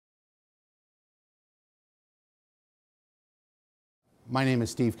My name is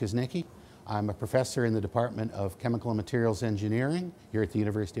Steve Kuznicki. I'm a professor in the Department of Chemical and Materials Engineering here at the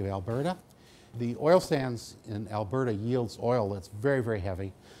University of Alberta. The oil sands in Alberta yields oil that's very, very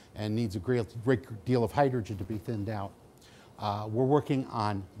heavy and needs a great deal of hydrogen to be thinned out. We're working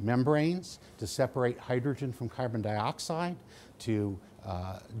on membranes to separate hydrogen from carbon dioxide, to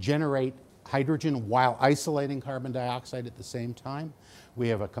generate hydrogen while isolating carbon dioxide at the same time. We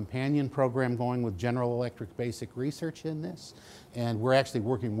have a companion program going with General Electric Basic Research in this, and we're actually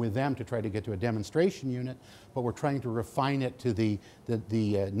working with them to try to get to a demonstration unit, but we're trying to refine it to the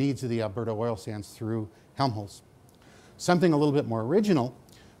needs of the Alberta oil sands through Helmholtz. Something a little bit more original,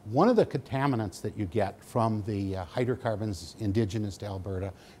 one of the contaminants that you get from the hydrocarbons indigenous to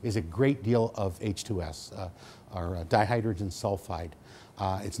Alberta is a great deal of H2S, or dihydrogen sulfide.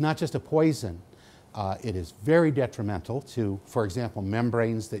 It's not just a poison, it is very detrimental to, for example,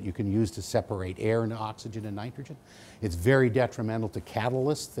 membranes that you can use to separate air into oxygen and nitrogen. It's very detrimental to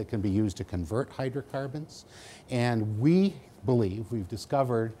catalysts that can be used to convert hydrocarbons. And we believe we've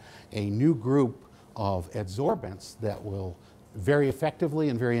discovered a new group of adsorbents that will very effectively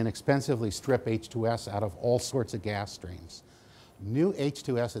and very inexpensively strip H2S out of all sorts of gas streams. New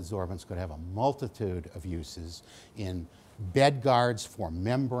H2S adsorbents could have a multitude of uses in bed guards for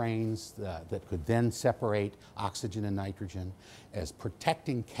membranes that could then separate oxygen and nitrogen, as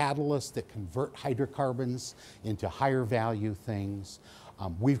protecting catalysts that convert hydrocarbons into higher value things.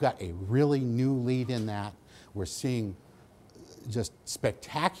 We've got a really new lead in that. We're seeing just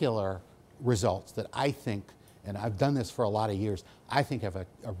spectacular results that I think, and I've done this for a lot of years, I think have a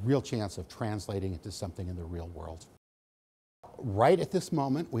real chance of translating into something in the real world. Right at this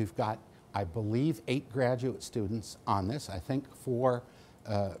moment, we've got, I believe, 8 graduate students on this, I think 4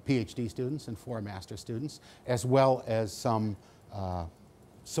 PhD students and 4 master students, as well as some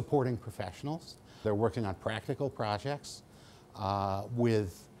supporting professionals. They're working on practical projects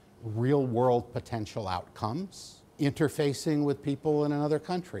with real-world potential outcomes, interfacing with people in another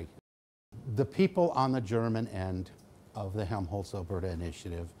country. The people on the German end of the Helmholtz-Alberta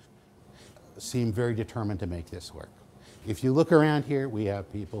Initiative seem very determined to make this work. If you look around here, we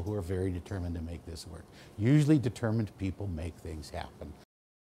have people who are very determined to make this work. Usually determined people make things happen.